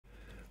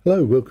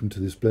Hello, welcome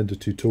to this Blender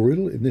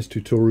tutorial. In this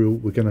tutorial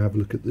we're going to have a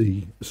look at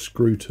the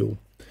screw tool.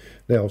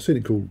 Now I've seen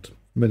it called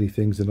many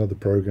things in other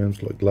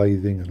programs like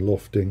lathing and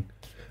lofting,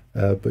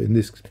 but in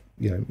this,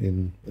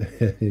 in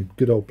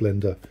good old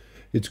Blender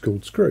it's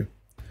called screw.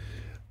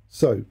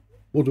 So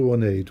what do I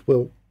need?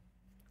 Well,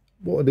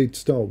 what I need to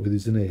start with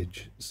is an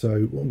edge.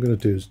 So what I'm going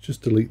to do is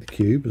just delete the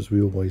cube as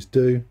we always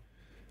do,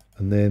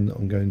 and then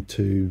I'm going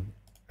to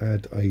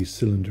add a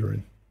cylinder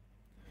in.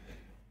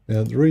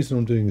 Now the reason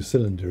I'm doing a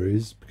cylinder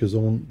is because I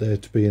want there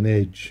to be an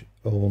edge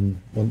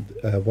on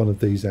one of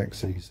these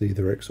axes,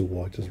 either X or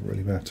Y, doesn't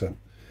really matter.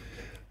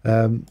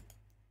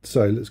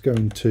 So let's go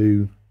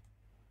into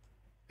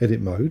edit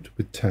mode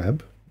with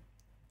tab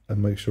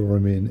and make sure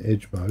I'm in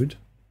edge mode,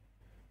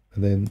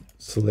 and then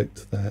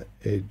select that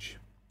edge.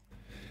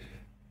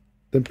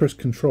 Then press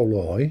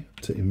Ctrl I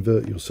to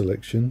invert your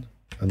selection,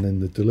 and then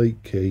the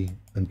delete key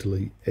and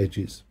delete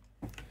edges.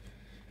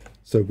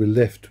 So we're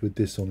left with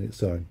this on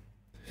its own.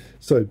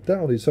 So that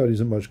on its own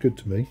isn't much good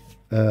to me.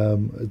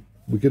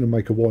 We're going to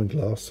make a wine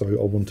glass, so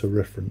I want a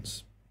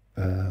reference.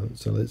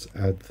 So let's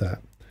add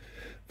that.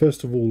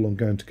 First of all, I'm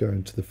going to go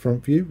into the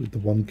front view with the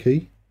 1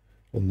 key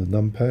on the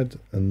numpad,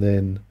 and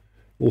then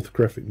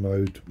orthographic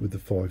mode with the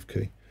 5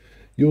 key.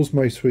 Yours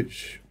may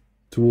switch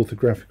to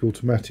orthographic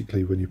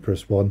automatically when you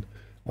press 1.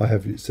 I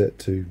have it set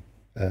to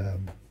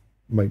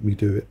make me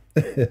do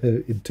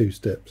it in 2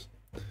 steps.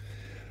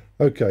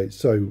 Okay,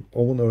 so I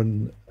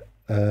want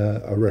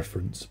a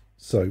reference.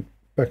 So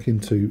back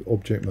into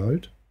object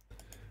mode,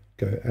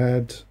 go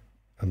add,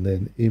 and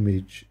then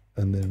image,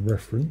 and then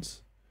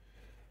reference.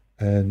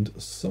 And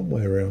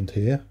somewhere around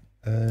here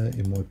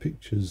in my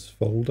pictures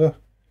folder,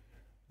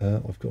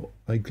 I've got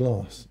a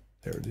glass.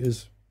 There it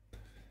is.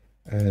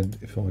 And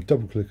if I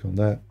double click on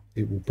that,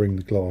 it will bring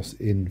the glass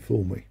in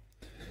for me.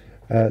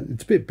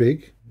 It's a bit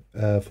big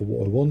for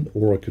what I want,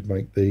 or I could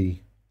make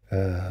the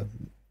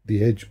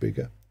edge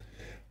bigger.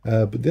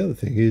 But the other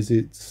thing is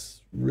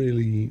it's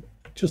really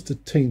just a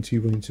teensy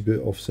weensy bit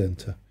off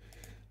center.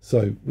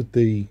 So with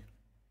the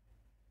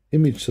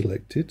image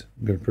selected,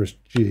 I'm going to press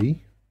G,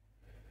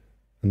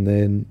 and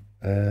then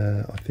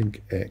I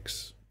think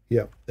X.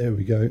 Yep, there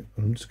we go. And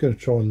I'm just going to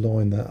try and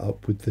line that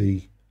up with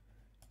the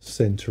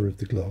center of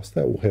the glass.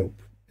 That will help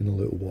in a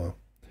little while.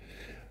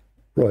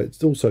 Right,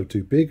 it's also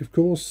too big, of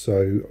course,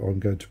 so I'm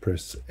going to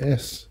press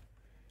S,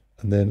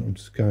 and then I'm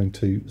just going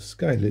to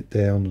scale it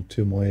down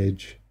until my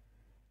edge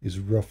is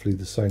roughly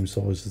the same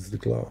size as the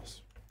glass.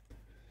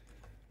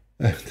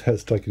 And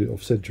that's taking it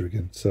off center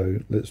again. So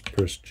let's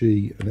press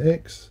G and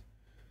X.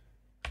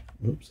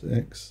 Oops,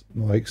 X.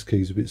 My X key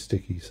is a bit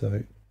sticky,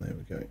 so there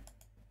we go.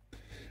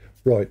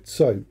 Right,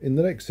 so in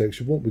the next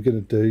section, what we're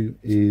going to do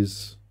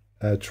is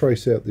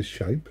trace out this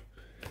shape,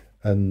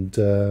 and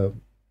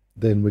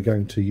then we're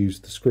going to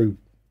use the screw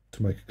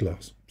to make a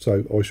glass.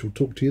 So I shall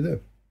talk to you then.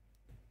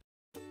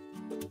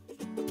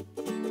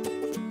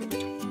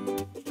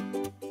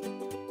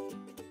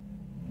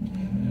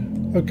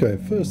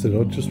 Okay, first thing,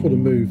 I just want to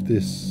move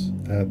this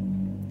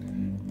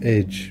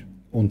edge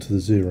onto the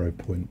 0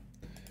 point.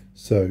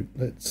 So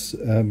let's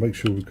make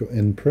sure we've got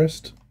N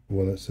pressed.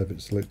 Well, let's have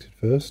it selected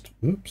first.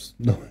 Whoops,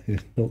 no,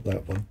 not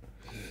that one.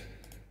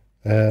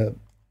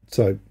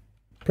 So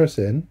press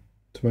N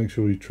to make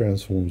sure your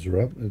transforms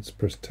are up. Let's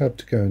press tab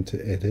to go into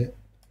edit.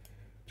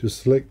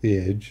 Just select the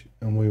edge,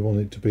 and we want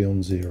it to be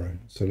on 0.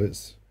 So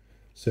let's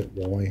set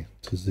Y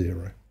to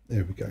 0.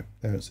 There we go.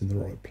 Now it's in the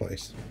right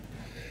place.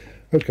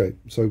 Okay,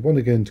 so one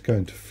again to go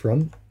into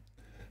front.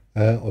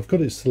 I've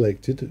got it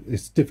selected.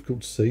 It's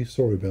difficult to see,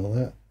 sorry about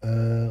that.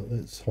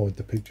 Let's hide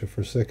the picture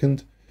for a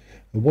second.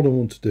 And what I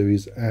want to do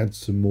is add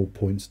some more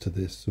points to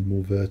this, some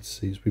more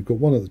vertices. We've got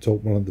one at the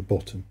top, one at the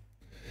bottom.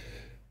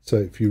 So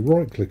if you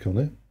right click on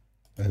it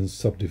and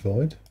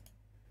subdivide,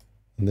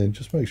 and then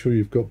just make sure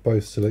you've got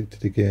both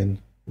selected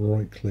again,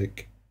 right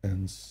click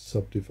and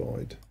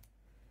subdivide.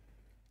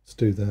 Let's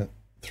do that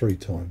 3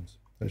 times.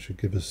 That should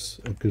give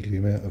us a goodly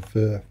amount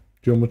of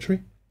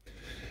geometry.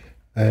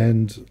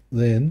 And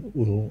then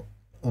we'll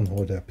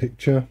unhide our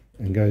picture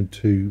and go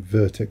into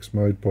vertex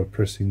mode by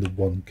pressing the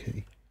 1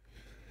 key.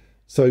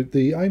 So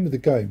the aim of the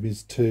game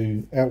is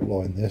to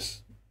outline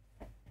this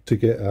to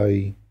get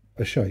a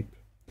shape.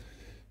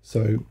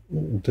 So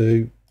what we'll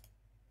do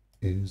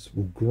is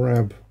we'll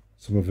grab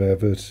some of our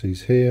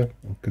vertices here.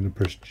 I'm going to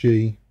press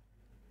G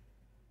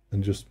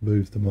and just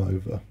move them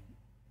over.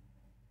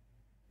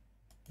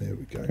 There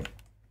we go.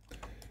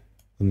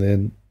 And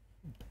then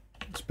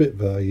it's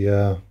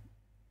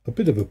a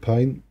bit of a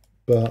pain,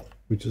 but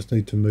we just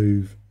need to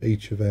move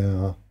each of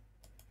our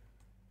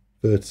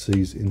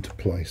vertices into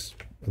place,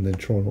 and then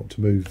try not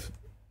to move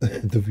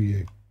the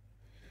view.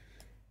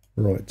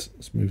 Right,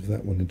 let's move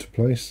that one into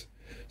place.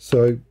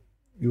 So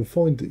you'll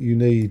find that you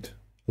need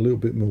a little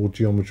bit more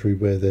geometry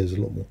where there's a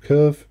lot more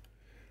curve,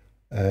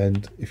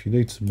 and if you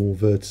need some more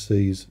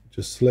vertices,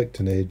 just select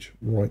an edge,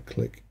 right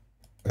click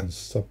and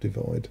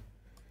subdivide,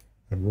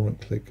 and right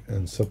click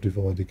and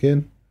subdivide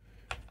again.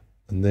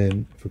 And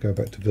then if I go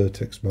back to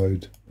vertex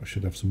mode, I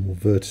should have some more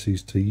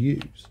vertices to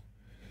use.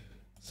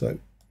 So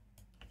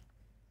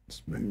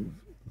let's move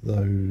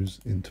those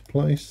into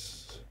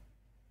place.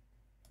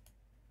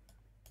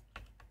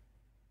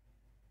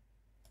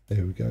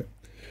 There we go.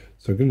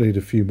 So I'm going to need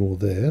a few more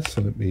there.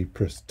 So let me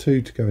press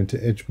 2 to go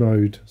into edge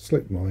mode,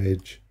 select my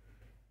edge,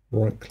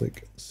 right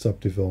click,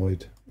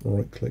 subdivide,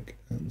 right click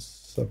and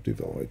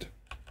subdivide.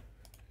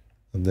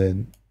 And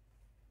then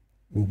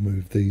we'll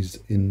move these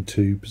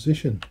into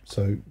position.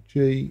 So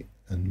G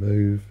and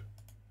move,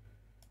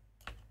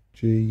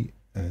 G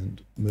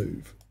and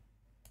move.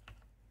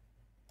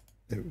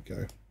 There we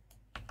go.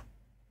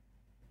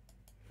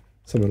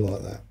 Something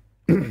like that.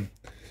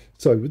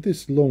 So with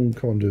this long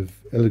kind of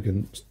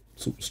elegant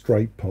sort of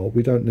straight part,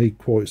 we don't need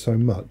quite so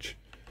much.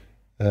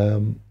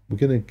 We're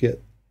going to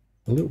get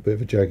a little bit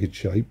of a jagged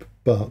shape,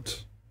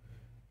 but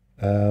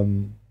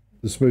the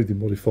smoothing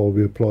modifier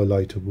we apply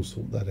later will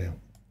sort that out.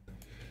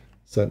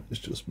 So let's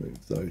just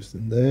move those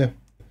in there.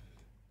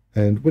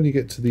 And when you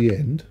get to the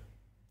end,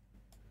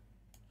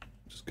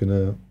 just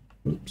gonna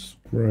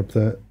grab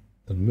that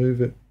and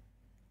move it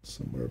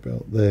somewhere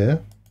about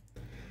there.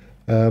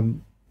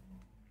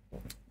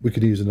 We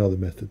could use another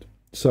method.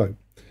 So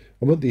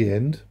I'm at the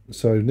end,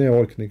 so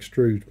now I can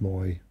extrude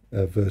my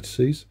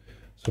vertices.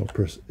 So I'll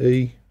press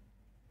E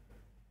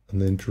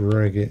and then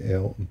drag it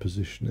out and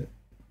position it.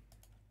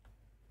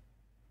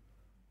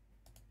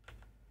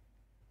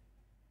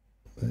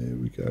 There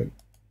we go.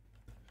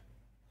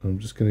 I'm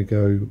just going to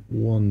go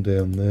one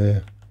down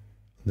there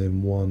and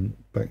then one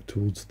back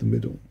towards the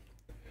middle.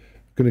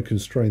 I'm going to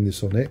constrain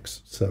this on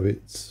X so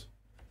it's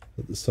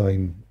at the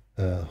same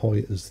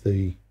height as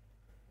the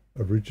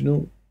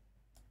original,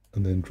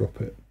 and then drop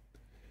it.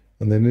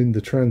 And then in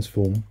the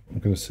transform, I'm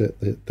going to set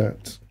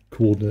that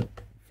coordinate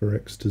for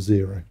X to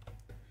 0.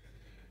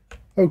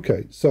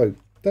 Okay, so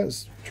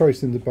that's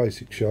tracing the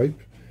basic shape.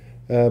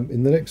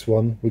 In the next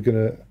one, we're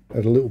going to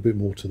add a little bit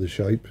more to the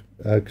shape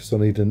because I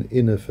need an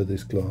inner for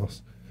this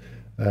glass.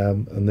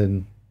 And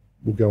then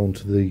we'll go on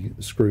to the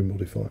screw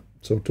modifier.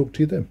 So I'll talk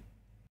to you then.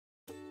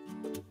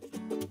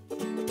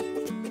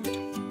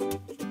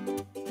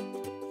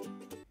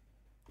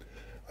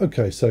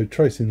 Okay, so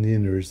tracing the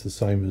inner is the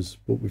same as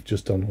what we've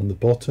just done on the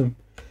bottom.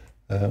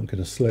 I'm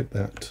going to select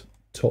that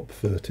top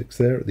vertex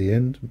there at the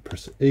end and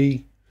press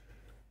E.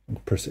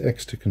 I'll press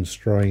X to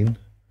constrain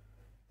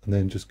and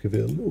then just give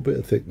it a little bit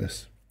of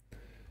thickness.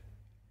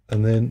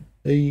 And then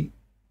E,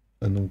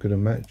 and I'm going to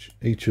match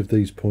each of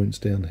these points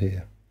down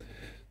here.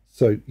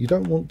 So you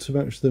don't want to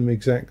match them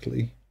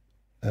exactly.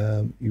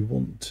 You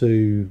want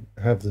to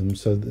have them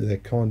so that they're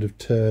kind of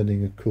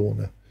turning a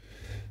corner.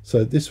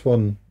 So this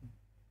one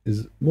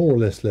is more or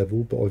less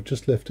level, but I've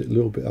just left it a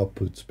little bit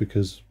upwards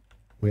because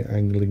we're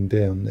angling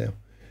down now.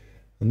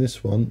 And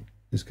this one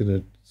is going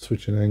to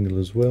switch an angle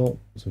as well.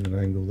 So I'm going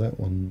to angle that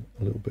one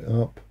a little bit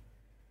up.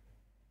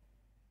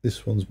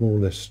 This one's more or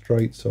less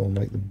straight, so I'll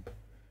make them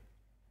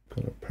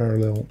kind of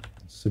parallel,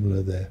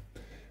 similar there.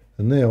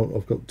 And now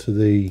I've got to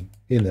the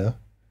inner.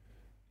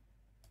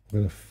 I'm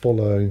going to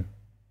follow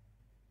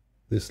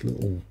this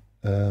little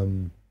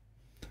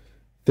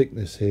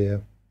thickness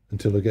here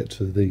until I get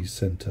to the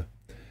center.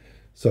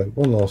 So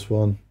one last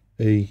one,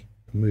 E,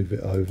 move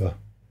it over,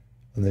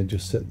 and then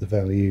just set the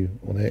value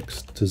on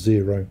X to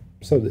 0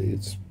 so that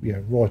it's, you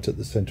know, right at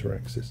the center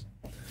axis.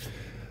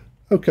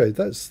 Okay,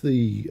 that's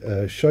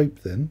the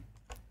shape then,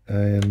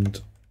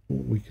 and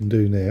what we can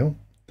do now,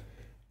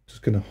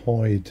 just going to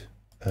hide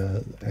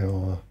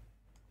our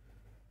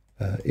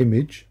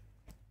image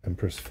and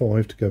press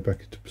 5 to go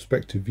back into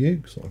perspective view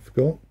because I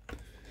forgot.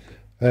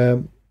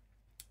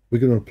 We're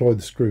going to apply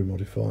the screw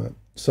modifier.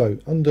 So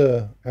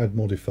under add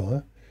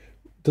modifier,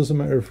 doesn't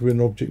matter if we're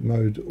in object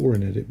mode or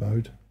in edit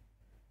mode,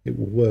 it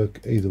will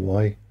work either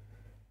way.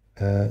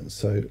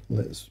 So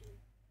let's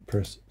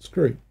press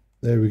screw.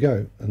 There we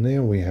go, and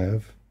now we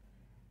have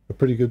a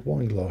pretty good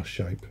wine glass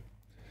shape.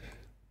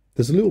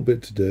 There's a little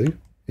bit to do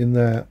in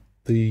that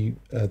the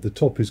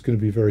top is going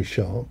to be very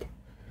sharp,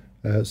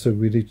 so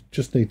we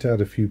just need to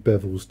add a few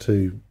bevels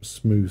to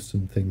smooth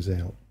some things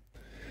out.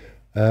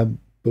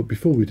 But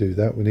before we do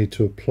that, we need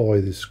to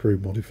apply this screw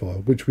modifier,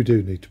 which we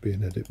do need to be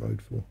in edit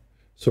mode for.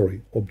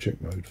 Sorry,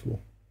 object mode for.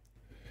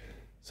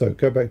 So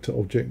go back to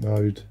object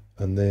mode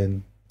and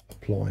then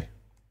apply.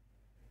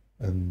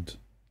 And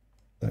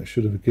that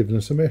should have given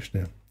us a mesh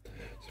now.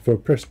 So if I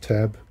press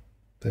tab,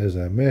 there's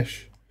our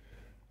mesh.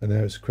 And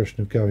now it's a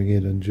question of going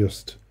in and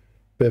just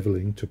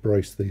beveling to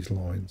brace these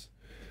lines.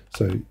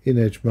 So in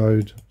edge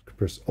mode,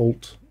 press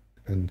Alt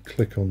and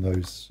click on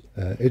those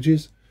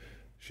edges.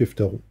 Shift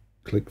Alt,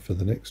 click for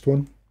the next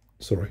one.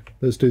 Sorry,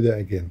 let's do that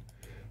again.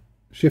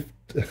 Shift,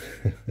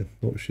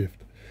 not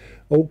Shift.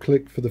 Alt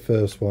click for the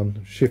first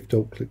one, Shift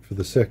Alt click for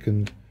the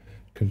second,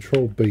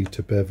 Control B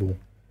to bevel,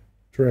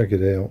 drag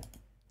it out.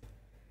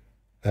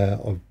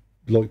 I've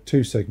like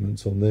 2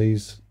 segments on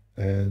these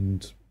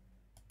and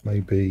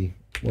maybe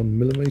 1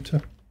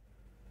 millimeter.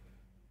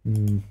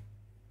 Yeah,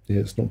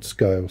 it's not to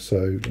scale,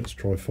 so let's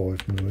try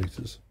 5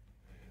 millimeters.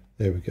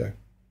 There we go.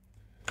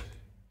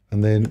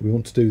 And then we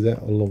want to do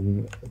that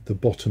along the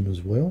bottom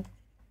as well.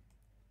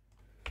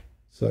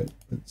 So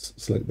let's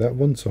select that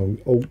one. So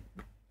Alt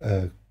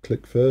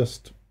click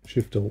first,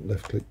 Shift Alt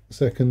left click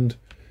second,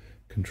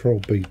 Control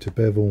B to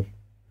bevel,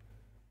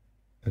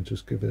 and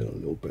just give it a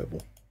little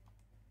bevel.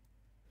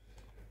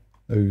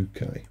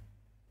 Okay.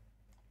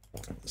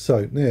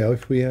 So now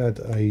if we add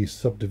a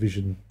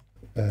subdivision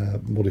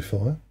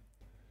modifier,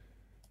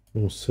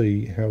 we'll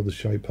see how the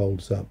shape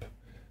holds up.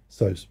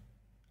 So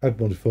add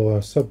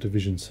modifier,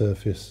 subdivision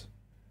surface,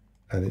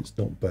 and it's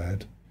not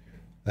bad.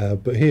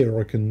 But here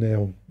I can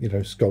now,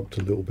 sculpt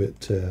a little bit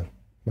to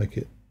make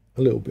it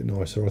a little bit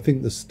nicer. I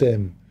think the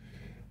stem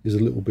is a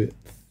little bit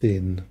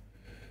thin.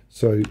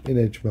 So in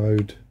edge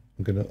mode,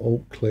 I'm going to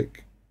alt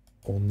click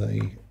on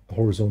the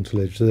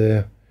horizontal edge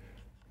there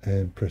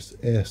and press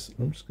S.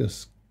 I'm just going to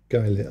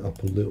scale it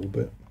up a little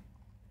bit.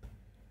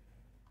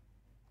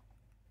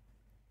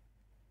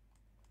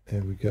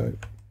 There we go.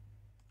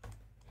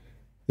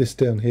 This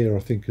down here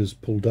I think has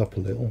pulled up a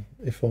little.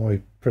 If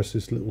I press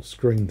this little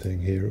screen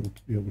thing here,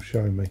 it will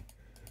show me.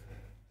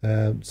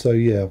 So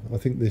yeah, I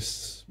think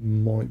this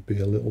might be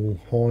a little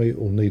high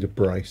or need a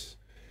brace.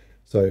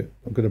 So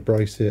I'm going to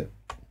brace it.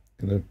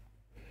 I'm going to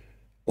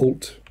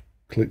Alt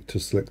click to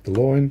select the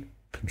line,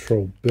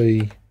 Control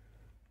B,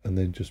 and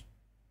then just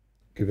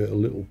give it a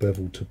little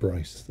bevel to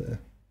brace there.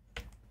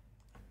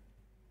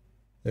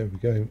 There we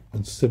go.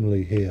 And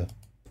similarly here,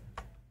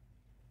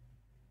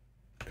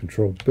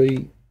 Control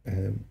B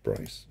and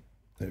brace.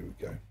 There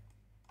we go.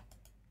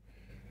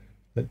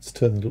 Let's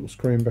turn the little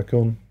screen back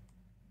on,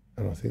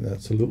 and I think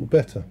that's a little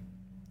better.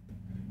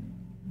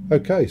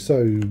 Okay,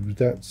 so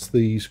that's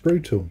the screw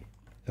tool.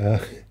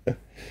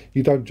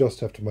 You don't just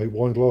have to make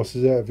wine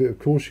glasses out of it, of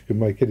course. You can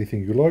make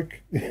anything you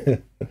like.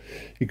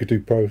 You could do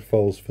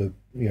profiles for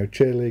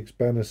chair legs,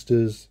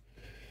 banisters,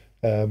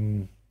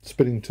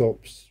 spinning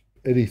tops,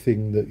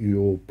 anything that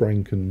your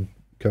brain can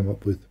come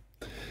up with.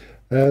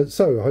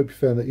 So I hope you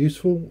found that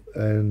useful,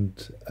 and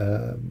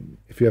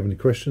if you have any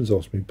questions,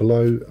 ask me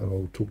below and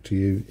I'll talk to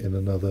you in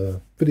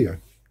another video.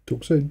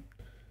 Talk soon.